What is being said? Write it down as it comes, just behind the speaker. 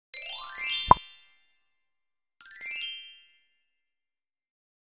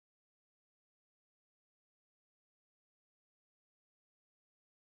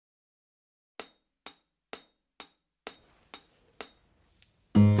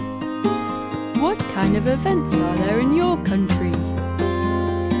kind of events are there in your country?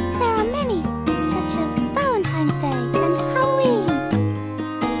 There are many, such as Valentine's Day and Halloween.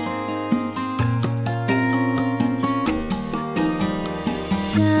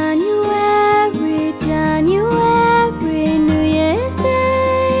 January, January, New Year's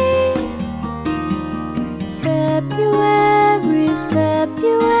Day. February,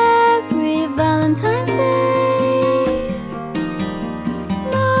 February, Valentine's Day.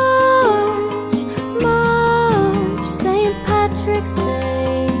 March, March, St. Patrick's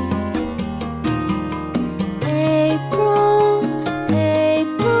Day. April,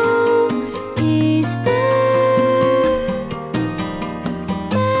 April, Easter.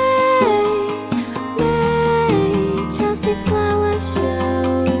 May, Chelsea Flower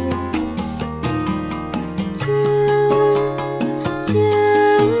Show. June,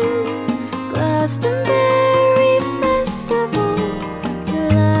 Glastonbury Festival.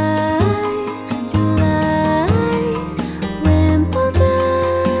 July, Wimbledon.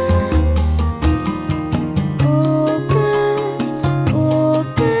 August,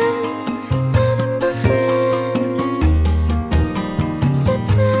 Edinburgh Fringe.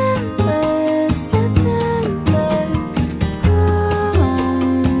 September,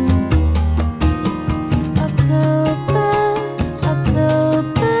 proms.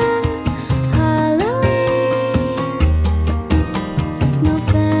 October, Halloween.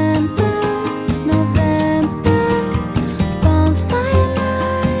 November, bonfire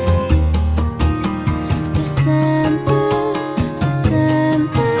night. December,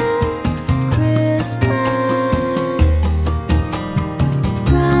 Christmas.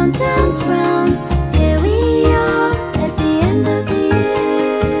 Round and round, here we are at the end of the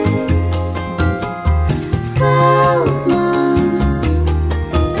year. 12 months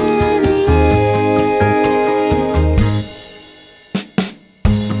in a year.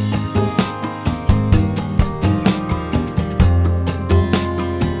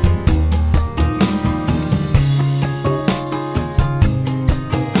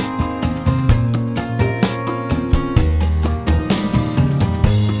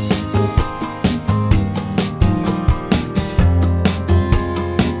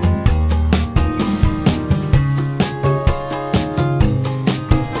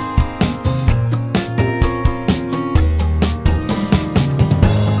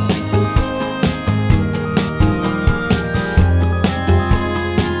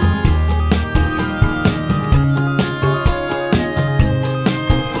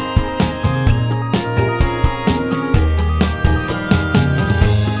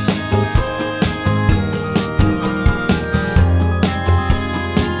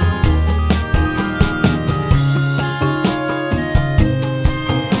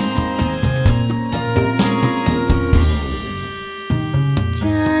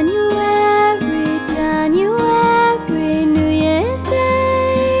 January, New Year's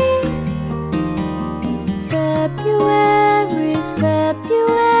Day.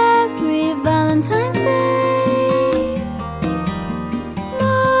 February, Valentine's Day.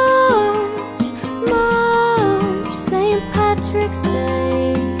 March, St. Patrick's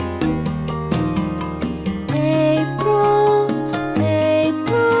Day. April,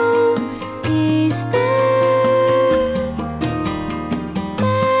 Easter.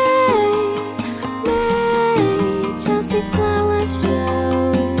 May, Chelsea Flower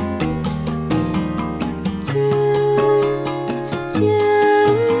Show. June,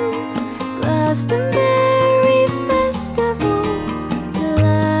 Glastonbury Festival.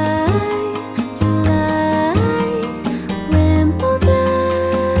 July, Wimbledon.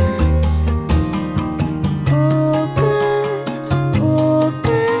 August,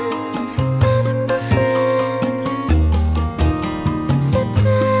 Edinburgh Fringe.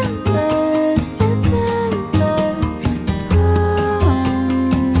 September, proms.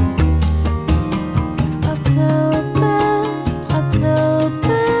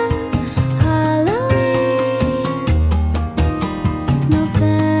 October, Halloween.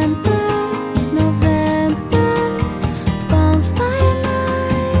 November, bonfire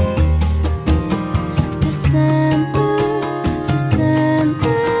night. December,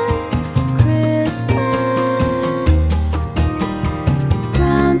 Christmas.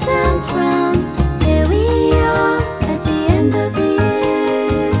 Round and round, here we are at the end of the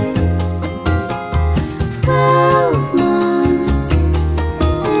year. 12 months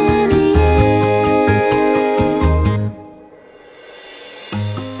in a year.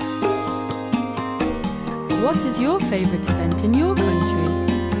 What is your favourite event in your country?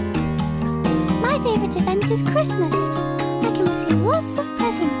 My favourite event is Christmas. I can receive lots of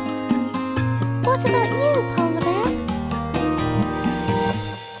presents. What about you, Polar Bear?